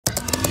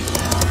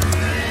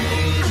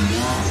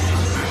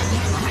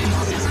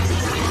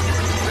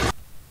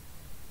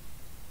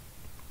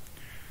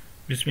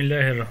بسم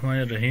الله الرحمن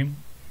الرحیم.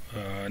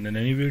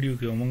 نننی ویډیو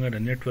کې موږ د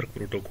نیټورک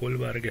پروتوکول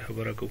باره کې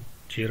خبره کوو.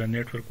 چیرې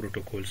نیټورک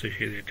پروتوکول څه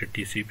شی دی، د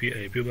ټي سی پی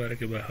آی پی باره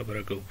کې به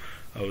خبره کوو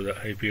او د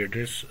آی پی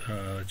اډرس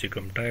چې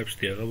کوم ټایپس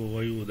دی هغه به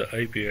وایو. د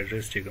آی پی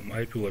اډرس چې کوم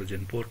آی پی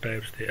ورژن 4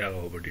 ټایپس دی هغه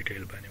به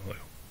ډیټیل باندې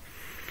وایو.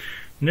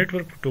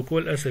 نیټورک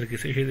پروتوکول اصل کې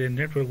څه شی دی؟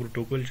 نیټورک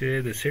پروتوکول چې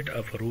د سیټ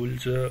اف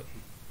رولز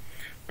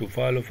to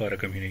follow for a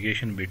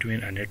communication between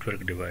a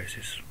network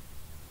devices.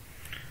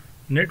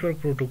 نیټورک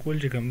پروتوکول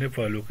چې کوم دی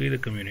فالو کوي د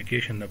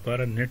کمیونیکیشن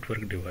لپاره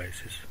نیټورک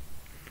ډیوایسز.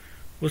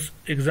 اوس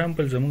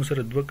اگزامپل زموږ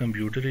سره دوه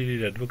کمپیوټر دي،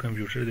 د دوه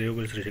کمپیوټر د یو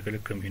بل سره چې کله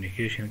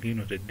کمیونیکیشن کوي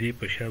نو د دې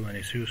په شا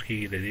باندې څه یوز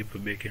کېږي، د دې په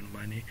بیک اینډ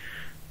باندې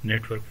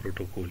نیټورک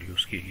پروتوکول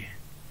یوز کېږي.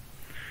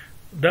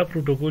 دا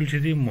پروتوکول چې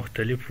دی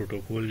مختلف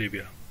پروتوکول دی.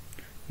 بیا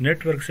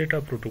نیټورک سیټ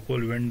اپ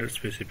پروتوکول وینډر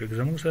سپیسیفیک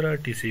زموږ سره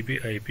ټي سی پی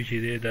آی پی چې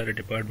دی دا د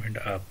ډپارټمنټ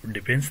اف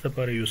ډیفنس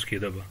لپاره یوز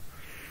کېده به.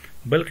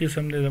 بل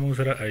قسم دی زموږ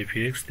سره آی پی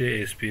ایکس دی،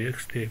 ایس پی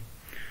ایکس دی،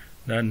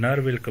 دا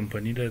نارویل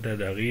کمپنی ده، دا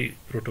د هغې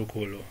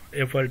پروتوکول و.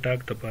 ایپل ټاک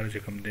دپاره چې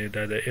کوم دی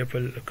دا د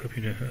ایپل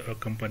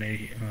کمپنۍ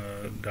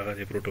دغه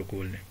دی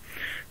پروتوکول دی.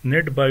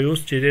 نیټ بایوس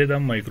چې دی دا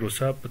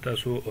مایکروسافت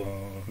تاسو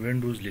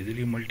وینډوز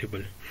لیدلي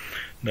ملټیپل،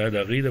 دا د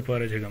هغې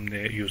دپاره چې کوم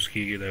دی یوز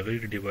کېږي، د هغې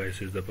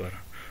ډیوایسز دپاره.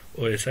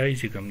 او ایس آی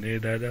چې کوم دی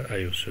دا د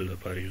آی او اس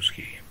دپاره یوز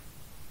کېږي.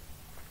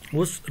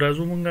 اوس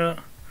راځو مونږه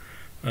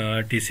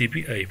ټي سی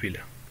پی آی پی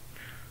له.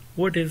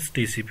 واټ از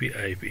ټي سی پی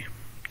آی پی؟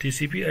 ټي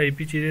سی پی آی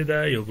پی چې دی دا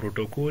یو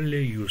پروتوکول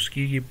دی، یوز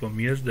کېږي په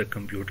میز د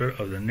کمپیوټر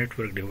او د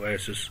نیټورک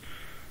ډیوایسز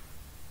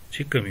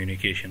چې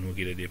کمیونیکیشن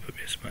وکړي د دې په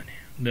بیس باندې.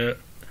 د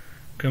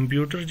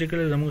کمپیوټر چې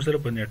کله زموږ سره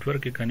په نیټورک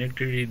کې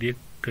کنیکټډ دی، د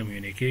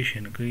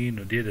کمیونیکیشن کوي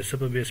نو دی د څه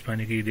په بیس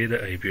باندې کوي؟ دی د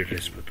آی پی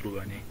اډرس په تھرو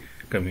باندې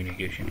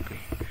کمیونیکیشن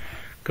کوي.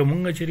 که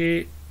مونږ چېرې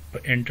په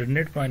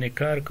انټرنیټ باندې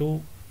کار کوو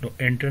نو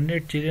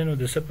انټرنیټ چې دی نو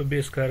د څه په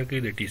بیس کار کوي؟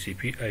 د ټي سی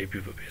پی آی پی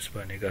په بیس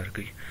باندې کار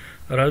کوي.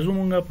 راځو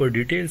مونږ په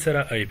ډیټیل سره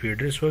آی پی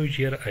اډرس وایو چې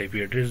یاره آی پی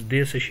اډرس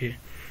دی څه شي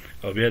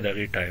او بیا د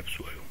هغې ټایپس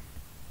وایو.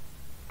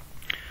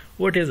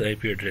 واټ از آی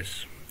پی اډرس؟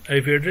 آی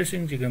پی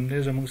اډرسینګ چې کوم دی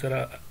زموږ سره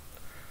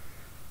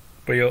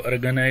په یو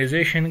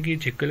ارګنایزیشن کې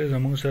چې کله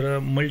زموږ سره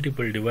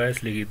ملټیپل ډیوایس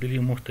لګېدلي،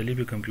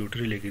 مختلفې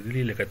کمپیوټرې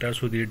لګېدلي، لکه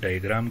تاسو دې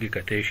ډایګرام کې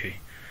کتی شئ،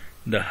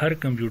 د هر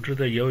کمپیوټر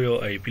ته یو یو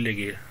آی پی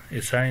لګي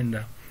اساین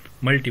ده،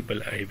 ملټیپل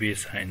آی پی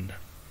اساین ده.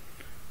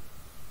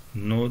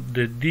 نو د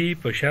دې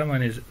په شا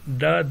باندې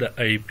دا د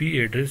آی پی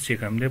اډرس چې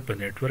کوم دی په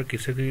نیټورک کې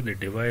څه کوي؟ د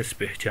ډیوایس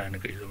پہچان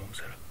کوي زموږ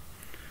سره.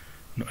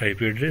 نو آی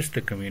پی اډرس د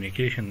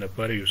کمیونیکیشن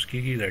لپاره یوز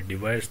کېږي، د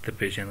ډیوایس د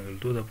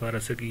پہچانګلتو لپاره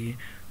څه کېږي؟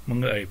 موږ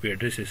آی پی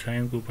اډرس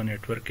اساین کوو په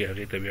نیټورک کې،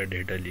 هغې ته بیا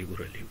ډیټا لیږو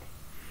رالیږو.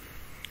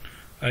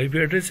 آی پی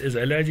اډرس از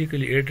ا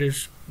لاجیکل اډرس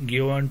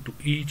given to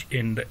each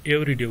and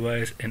every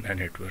device in a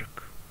network.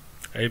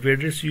 IP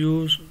address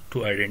used to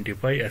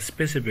identify a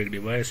specific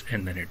device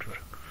in the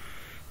network.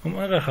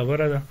 هماغه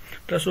خبره ده.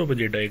 تاسو په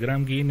دې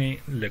ډایګرام کې نه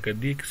لکه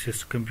دې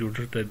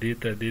کمپیوټر ته دې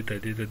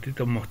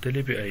ته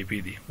مختلفې آی پی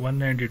دي.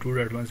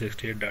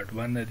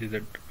 192.168.1 ده، د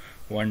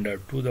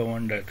 1.2 ده،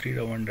 1.3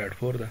 ده،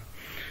 1.4 ده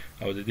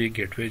او د دې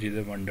ګیټ وے چې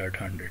ده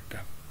 1.100 ده.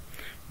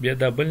 بیا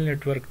دا بل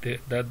نیټورک دی،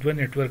 دا دوه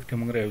نیټورک ته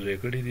موږ راوځای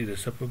کړي دي د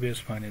څه په بیس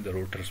باندې؟ د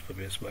روټرز په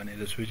بیس باندې،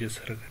 د سویچز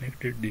سره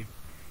کنیکټډ دي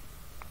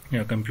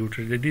یا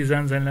کمپیوټر د دې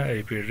ځان له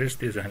آی پی اډرس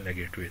دی ځان له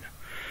ګیټ وے ده.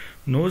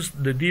 نو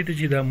د دې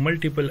چې دا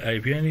ملټیپل آی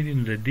پی یعنې دي،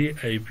 نو د دې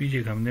آی پی چې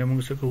کوم دی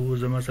موږ څه کوو؟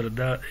 زما سره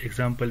دا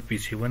اگزامپل پی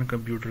سی 1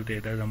 کمپیوټر دی،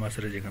 دا زما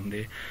سره چې کوم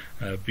دی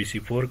پی سی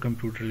 4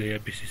 کمپیوټر دی یا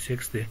پی سی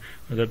 6 دی.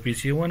 نو دا پی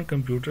سی 1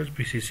 کمپیوټر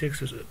پی سی 6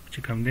 چې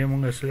کوم دی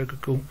موږ سره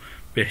کوو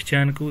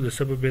پہچان کوو د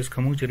څه په بیس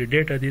کوم چې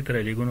ډیټا دې ته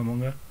رالیږو نو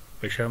موږ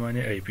په شا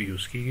باندې آی پی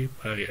یوز کېږي،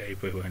 په هغې آی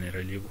پی باندې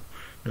رالیږو.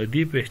 نو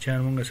دې پہچان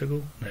موږ څه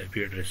کوو؟ د آی پی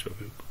اډرس په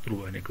تھرو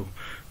باندې کوو.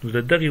 نو د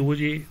دغې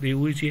وجې دی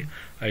وایي چې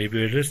آی پی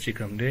اډرس چې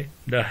کوم دی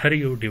دا هر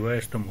یو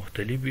ډیوایس ته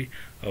مختلف وي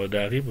او د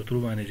هغې په تھرو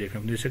باندې چې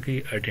کوم دی څه کوي؟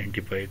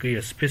 آیډنټیفای کوي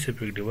ا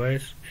سپیسیفیک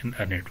ډیوایس ان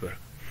ا نیټورک.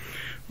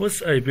 اوس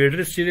آی پی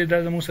اډرس چې دی دا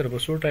زموږ سره په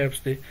څو ټایپس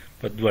دی؟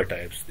 په دوه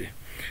ټایپس دی.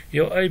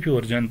 یو آی پی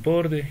ورژن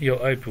 4 دی، یو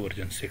آی پی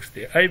ورژن 6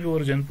 دی. آی پی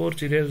ورژن 4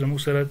 چې دی زموږ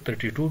سره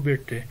 32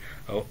 بیٹ دی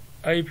او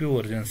آی پی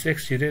ورژن 6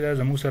 چې دی دا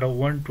زموږ سره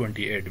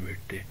 128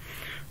 بیٹ دی.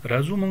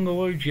 راځو مونږ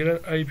وایو چې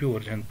آی پی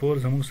ورژن 4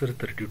 زموږ سره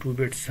 32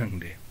 بیٹ څنګه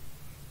دی؟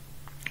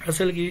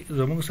 اصل کې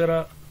زموږ سره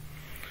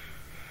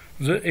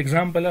زه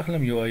اگزامپل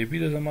اخلم، یو آی پی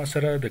ده زما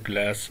سره د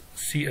کلاس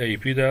سی آی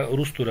پی ده،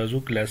 وروستو راځو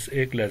کلاس A،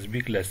 کلاس B،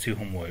 کلاس C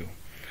هم وایو.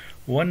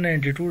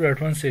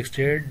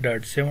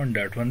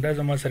 192.168.7.1 دا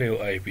زما سره یو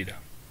آی پی ده.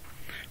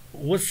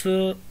 اوس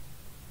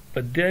په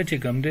دې چې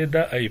کوم دی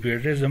دا آی پی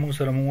اډرس زموږ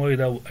سره مونږ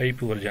وایو دا آی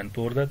پی ورژن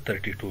 4 ده،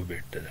 32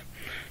 بیٹ ده.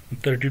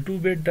 32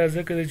 بیٹ دا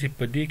ځکه دی چې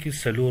په دې کې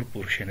 4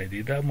 پورشنه دي،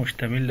 دا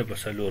مشتمل ده په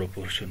 4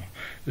 پورشنو،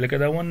 لکه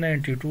دا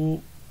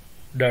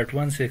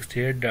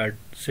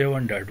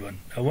 192.168.7.1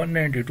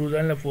 192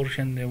 ځان له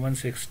پورشن دی،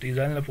 160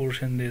 ځان له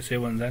پورشن دی،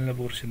 7 ځان له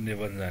پورشن دی،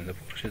 1 ځان له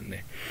پورشن دی.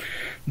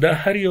 دا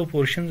هر یو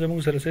پورشن زموږ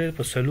سره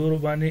په 4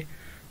 باندې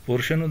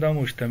پورشنو دا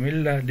مشتمل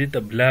ده. دې ته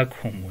بلاک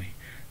هم وایي.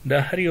 دا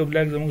هر یو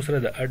بلاک زموږ سره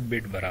د 8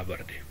 بیٹ برابر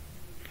دی.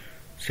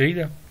 صحیح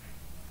ده.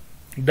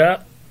 دا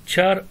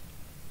 4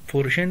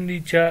 فورشن دی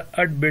چې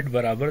 8 بیٹ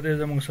برابر دی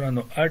زموږ سره،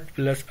 نو 8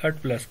 پلس 8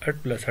 پلس 8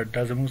 پلس 8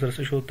 دا زموږ سره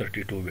څه شو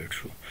 32 بیٹ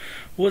شو.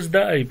 اوس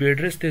دا آی پی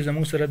ایډرس دی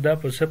زموږ سره دا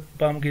په سب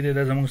پام کې دی،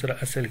 دا زموږ سره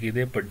اصل کې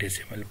دی په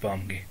ډیسیمل پام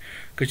کې.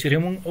 که چېرې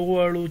موږ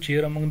وغواړو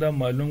چېرې موږ دا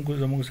معلوم کو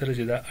زموږ سره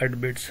چې دا 8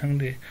 بیٹ څنګه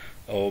دی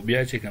او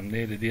بیا چې کوم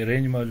دی د دې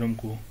رینج معلوم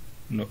کو،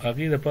 نو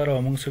هغې دپاره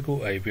موږ څه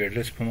کوو آی پی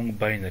ایډرس په موږ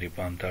باینري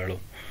پام ته اړو.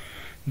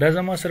 دا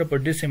زما سره په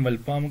ډیسیمل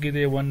پام کې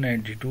دی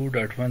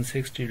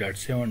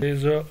 192.160.7.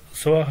 زه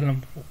څه واخلم،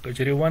 که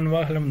چېرې 1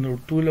 واخلم نو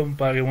ټول هم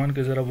په هغې 1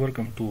 کې ضرب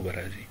ورکړم 2 به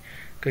راځي.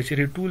 که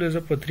چېرې ټول زه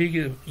په 3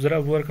 کې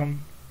ضرب ورکړم،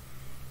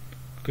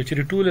 که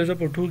چېرې ټول زه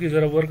په 2 کې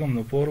ضرب ورکړم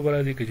نو 4 به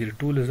راځي. که چېرې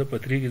ټول زه په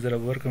 3 کې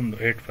ضرب ورکړم نو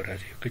 8 به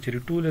راځي. که چېرې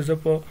ټول زه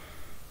په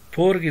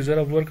 4 کې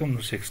ضرب ورکړم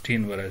نو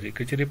 16 به راځي.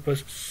 که چېرې په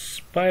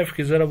 5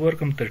 کې ضرب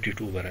ورکړم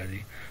 32 به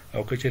راځي.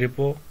 او که چېرې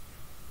په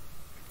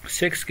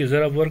 6 کې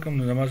ضرب ورکړم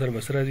نو زما سره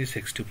به څه راځي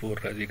 64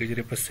 راځي. که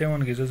چېرې په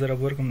 7 کې زه ضرب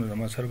ورکړم نو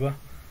زما سره به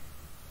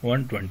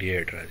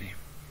 128 راځي.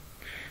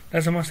 دا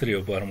زما سره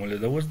یو فارموله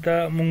ده. اوس دا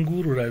مونږ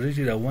ګورو راځي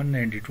چې دا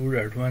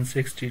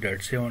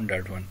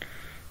 192.160.7.1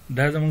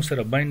 دا زموږ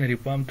سره باینري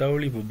پام ته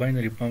وړي. په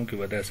باینري پام کې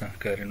به دا څنګه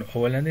ښکاري. نو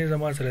اولنی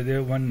زما سره دی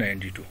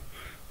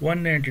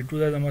 192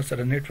 دا زما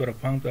سره نیټورک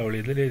پام ته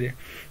اړېدلی دی.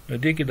 نو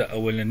دې کې د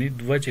اولني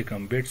دوه چې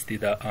کوم بیټس دي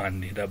دا آن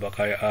دي، دا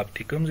بقایا آپ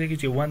دي. کوم ځای کې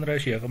چې 1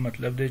 راشي هغه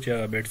مطلب دی چې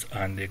هغه بیټس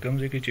آن دی. کوم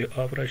ځای کې چې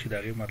آف راشي د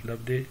هغې مطلب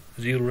دی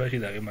 0 راشي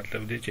د هغې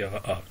مطلب دی چې هغه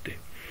آف دی.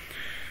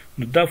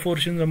 نو دا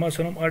فورشن زما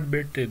سره هم 8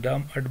 بیټ دی، دا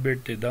هم 8 بیټ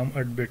دی، دا هم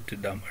 8 بیټ دی،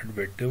 دا هم 8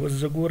 بیټ دی. اوس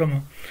زه ګورم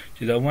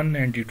چې دا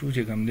 192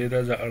 چې کوم دی دا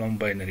زه اړم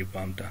باینري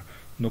پام ته.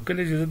 نو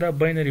کله چې زه دا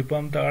باینري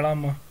پام ته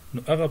اړم نو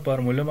هغه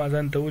فارموله ما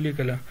ځان ته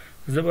ولیکله.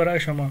 زه به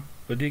راشم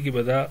په دې کې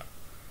به دا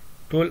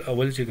ټول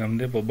اول چې کوم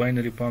دی په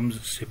باینري پام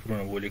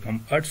صفرونه ولیکم.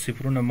 8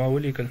 صفرونه ما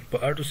ولیکل. په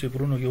 8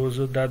 صفرونو کې اوس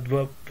دا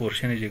دوه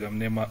پورشن چې کوم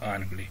دی ما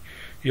آن کړي،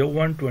 یو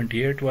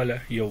 128 والا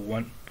یو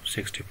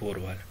 164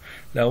 والا.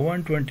 دا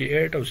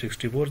 128 او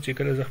 64 چې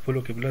کله زه خپلو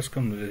کې پلس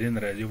کړم نو د دې نه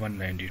راځي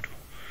 192.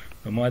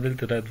 نو ما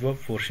دلته دا دوه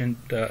پورشن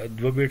دا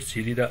دوه بیټس چې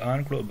دي دا آن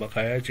کړو،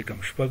 بقایا چې کوم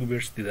شپږ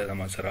بیټس دي دا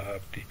زما سره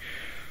آف دي.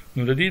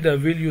 نو د دې دا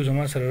ویلیو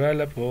زما سره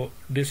راغله په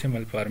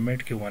ډیسیمل فارمیټ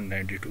کې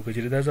 192. که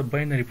چېرې دا زه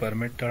باینري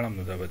فارمیټ ته اړم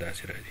نو دا به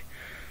داسې راځي.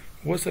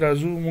 اوس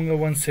راځو مونږ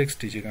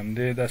 160 چې کوم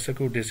دی دا څه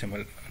کوو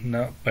ډیسیمل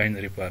نه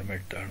باینري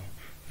فارمیټ ته اړو.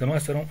 زما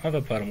سره هم هغه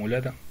فارموله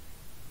ده.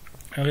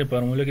 هغې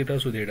فارموله کې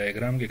تاسو د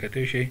ډایګرام کې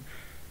کتی شئ.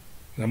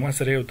 زما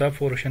سره یو دا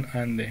فورشن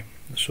آن دی،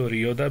 سوري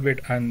یو دا بیټ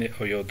آن دی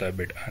او یو دا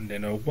بیټ آن دی.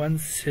 نو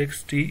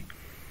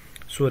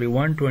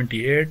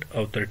 128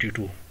 او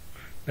 32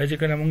 دا چې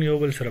کله مونږ یو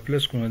بل سره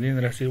پلس کړو نو دې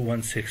نه راسي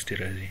 160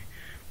 راځي.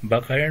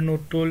 بقایا نو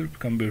ټول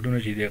کمپیوټرونه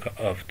چې دی هغه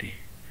آف دي.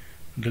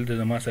 دلته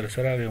زما سره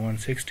راغی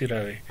 160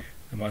 راغی،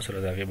 زما سره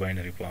د هغې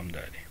باینري پام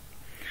دا دی.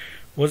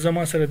 اوس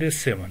زما سره دی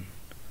 7.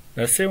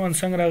 دا 7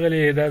 څنګه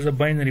راغلی دا زه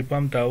باینري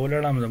پام ته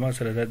ولاړم. زما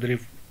سره دا 3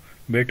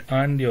 بیټ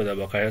آن دی او دا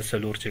بقایا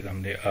 4 چې کوم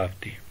دی آف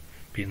دی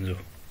 5.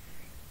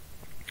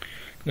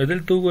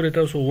 دلته وګورئ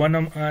تاسو 1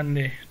 هم آن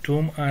دی، 2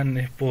 هم آن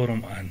دی، 4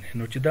 هم آن دی.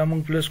 نو چې دا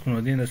مونږ پلس کړو نو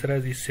دې نه څه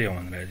راځي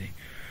 7 راځي.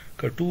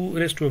 که 2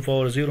 raised to the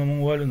power 0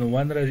 مونږ والو نو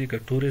 1 راځي. که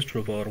 2 raised to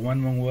the power 1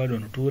 مونږ والو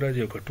نو 2 راځي.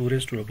 او که 2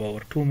 raised to the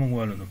power 2 مونږ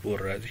والو نو 4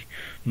 راځي.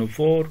 نو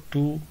 4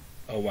 2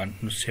 او 1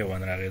 نو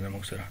 7 راغلی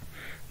زموږ سره.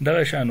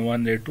 دغه شان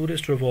 1 دی، 2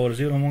 raised to the power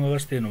 0 مونږ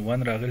اخیستی نو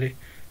 1 راغلی.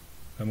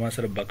 زما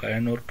سره بقایا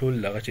نور ټول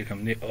دغه چې کوم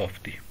دی آف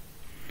دی.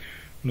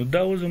 نو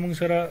دا اوس زموږ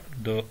سره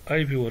د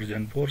آی پی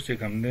ورژن 4 چې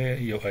کوم دی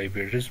یو آی پی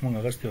اډرس مونږ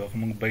اخیستی او هغه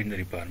مونږ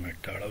باینري فارمیټ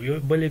ته اړو. یو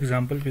بل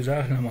اګزامپل پې زه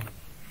اخلم.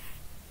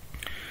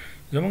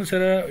 زموږ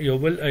سره یو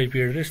بل آی پی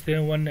اډرس دی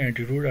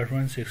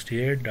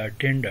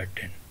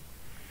 192.168.10.10.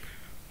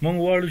 مونږ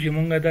غواړو چې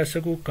مونږ دا څه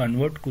کوو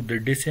کنورټ کړو د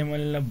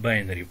ډیسیمل نه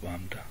باینري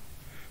پام ته.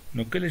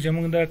 نو کله چې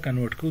مونږ دا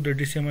کنورټ کړو د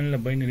ډیسیمل نه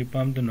باینري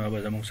پام ته نو به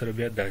زموږ سره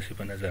بیا داسې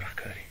په نظر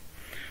ښکاري.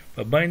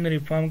 په باینري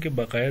پام کې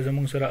بقایا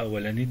زموږ سره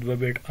اولني 2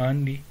 بیټ آن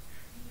دي،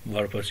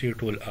 ورپسې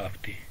ټول آف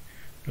دي.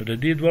 نو د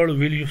دې دواړو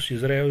ویلیوز چې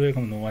زه رایوځای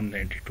کړم نو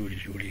 192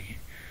 جوړېږي.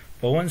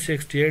 په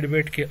 168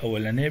 بیټ کې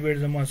اولنی بیټ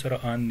زما سره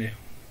آن دی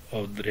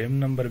او دریم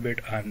نمبر بیټ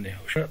آن دی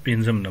او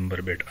 5م نمبر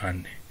بیټ آن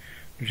دی.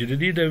 چې د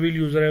دې د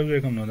ویلیوز رایوځای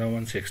کړم نو دا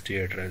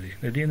 168 راځي.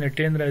 د دې نه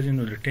 10 راځي.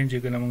 نو د 10 چې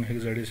کله مونږ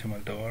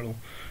هیکزاډیسیمل ته واړو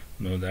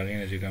نو د هغې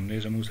نه چې کوم دی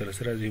زموږ سره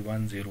څه راځي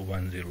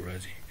 1010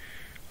 راځي.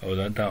 او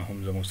دا هم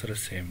زموږ سره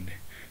سیم دی.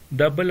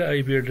 دا بل آی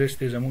پی اډرس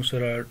دی زموږ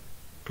سره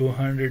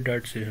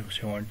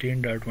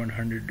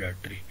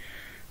 200.17.100.3.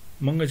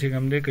 مونږ چې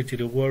کوم دی که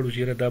چېرې غواړو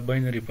چېرې دا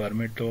باینري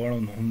فارمیټ ته واړو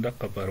نو هم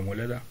دقه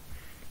فارموله ده،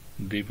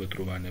 دې په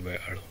ترو باندې به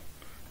یې اړو.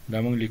 دا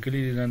مونږ لیکلي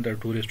دي ځان ته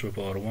 2 raised to the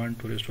power 1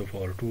 2 raised to the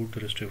power 2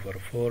 2 raised to the power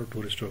 4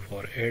 2 raised to the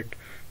power 8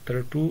 تر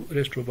 2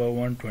 raised to the power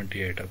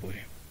 128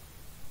 پورې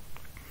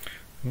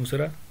موږ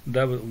سره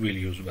دا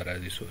ویلیوز به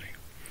راځي. سوري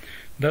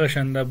دغه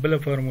شان دا بله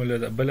فارموله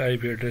ده، بل آی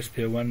پی اډرس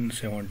دی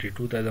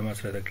 172. دا زما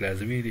سره د کلاس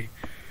وي دی.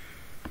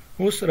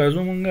 اوس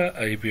راځو مونږ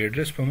آی پی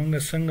اډرس په مونږ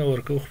څنګه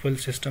ورکو خپل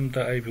سیسټم ته.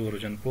 آی پی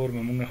ورژن 4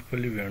 به مونږ خپل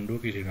وینډو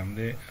کې چې کوم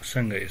دی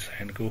څنګه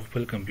اساین کوو،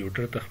 خپل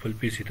کمپیوټر ته خپل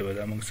پی سي ته به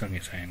دا مونږ څنګه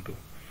اساین کوو.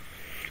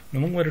 نو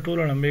مونږ به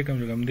ټولو لمبې کوم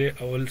چې کوم دی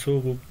اول څه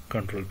وکړو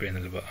کنټرول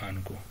پینل به آن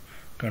کو.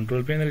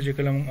 کنټرول پینل چې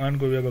کله موږ آن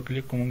کو بیا به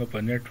کلیک کوو موږ په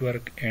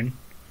نیټورک اینډ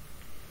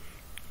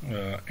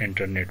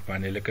انټرنیټ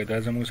باندې، لکه دا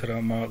زموږ سره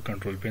ما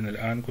کنټرول پینل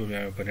آن کو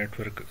بیا په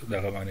نیټورک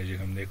دغه باندې چې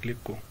کوم دی کلیک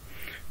کو،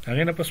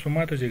 هغې نه پس په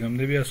ما ته چې کوم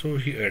دی بیا څه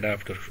وشي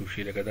اډاپټر شو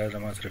شي، لکه دا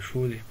زما سره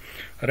شو دی.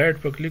 رایټ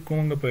په کلیک کوو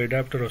موږ په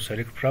اډاپټر او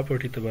سلیکټ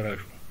پراپرټي ته به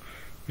راشو.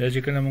 بیا چې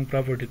کله موږ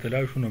پراپرټي ته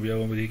لاړ شو نو بیا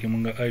به دې کې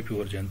موږ آی پی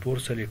ورژن 4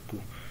 سلیکټ کو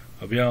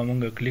او بیا موږ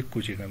کلیک کو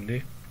چې کوم دی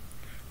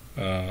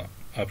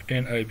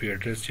obtain IP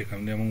address چې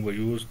کوم دی موږ به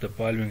یوز د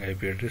فالوینګ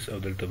IP address او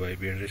دلته به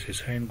IP address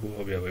اساین کو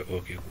او بیا به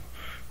اوکې کو،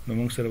 نو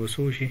موږ سره به څه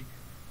وشي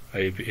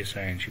IP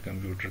اساین شي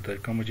کمپیوټر ته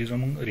کوم چې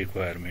زموږ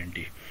ریکوایرمنټ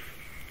دي.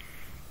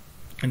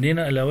 دې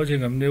نه علاوه چې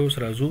کوم دی اوس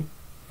راځو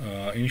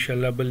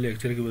انشاءالله بل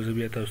لیکچر کې به زه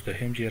بیا تاسو ته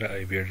هم چېرې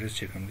IP address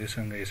چې کوم دی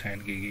څنګه اساین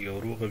کېږي، یو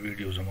روغه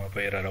ویډیو زما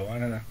په را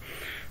روانه ده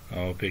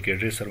او پیک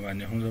اډرس سره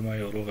باندې هم زما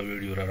یو روغه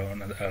ویډیو را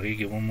روانه ده، هغې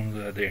کې هم موږ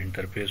د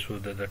انټرفیس او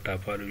د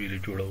ټاپالو ویلې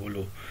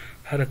جوړولو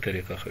هره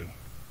طریقه ښیو.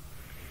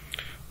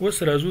 اوس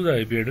راځو د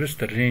آی پی اډرس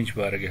تر رینج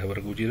باره کې خبره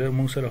کوو چې دا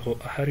موږ سره خو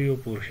هر یو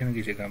پورشن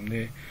کې چې کوم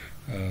دی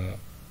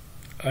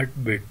 8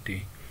 بیټ دي.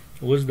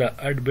 اوس دا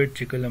 8 بیټ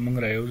چې کله موږ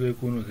رایوځای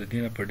کوو نو د دې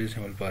نه په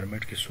ډیسیمل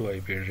فارمیټ کې څو آی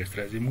پی اډرس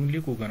راځي موږ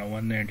لیکو که نه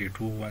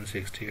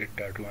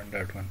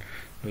 192.168.1.1،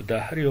 نو دا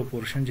هر یو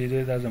پورشن چې دی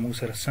دا زموږ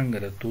سره څنګه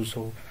د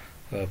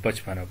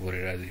 255 پورې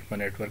راځي. په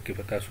نیټورک کې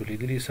به تاسو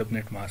لیدلي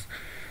سبنیټ ماسک،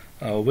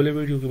 او بله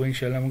ویډیو کې به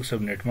انشاءالله موږ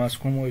سبنیټ ماسک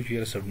هم وایو چې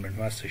یاره سبنیټ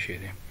ماسک څه شی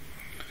دی.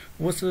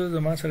 اوس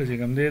زما سره چې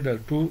کوم دی د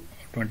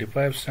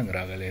 225 څنګه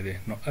راغلی دی،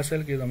 نو اصل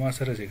کې زما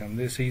سره چې کوم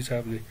دی څه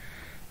حساب دی،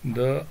 د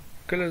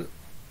کله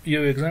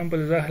یو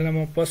اگزامپل زه حلم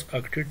پس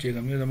اکټیډ چې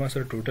کوم دی زما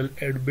سره ټوټل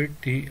 8 بیټ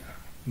دي،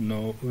 نو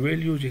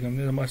ویلیو چې کوم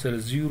دی زما سره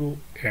 0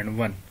 and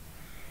 1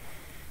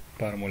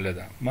 فارموله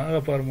ده. ما هغه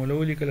فارموله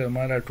ولیکله،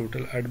 ما را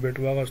ټوټل 8 بیټ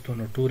واغستو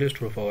نو 2 raised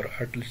to the power 8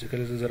 چې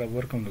کله زه ضرب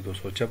ورکړم نو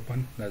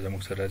 256 دا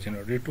زموږ سره راځي. نو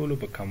دې ټولو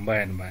په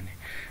کمباین باندې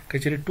که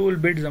چېرې ټول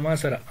بیټ زما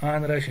سره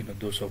آن راشي نو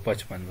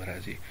 255 به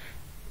راځي.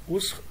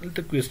 اوس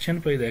دلته کوېسچن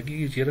پیدا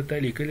کېږي چې یاره تا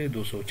لیکلی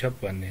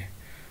 256 دی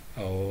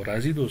او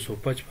راځي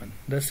 255،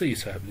 دا څه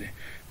حساب دی؟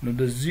 نو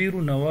د 0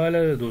 نه واله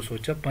د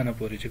 256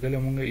 پورې چې کله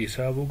مونږ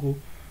حساب وکړو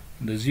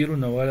د 0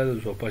 نه واله د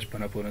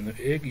 255 پورې، نو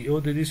یو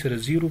د دې سره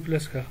 0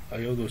 پلس کا او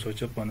یو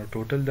 256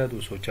 ټوټل دا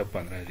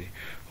 256 راځي.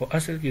 خو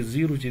اصل کې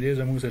 0 چې دی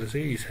زموږ سره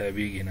صحیح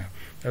حسابېږي نه،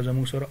 دا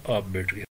زموږ سره آپ بیټ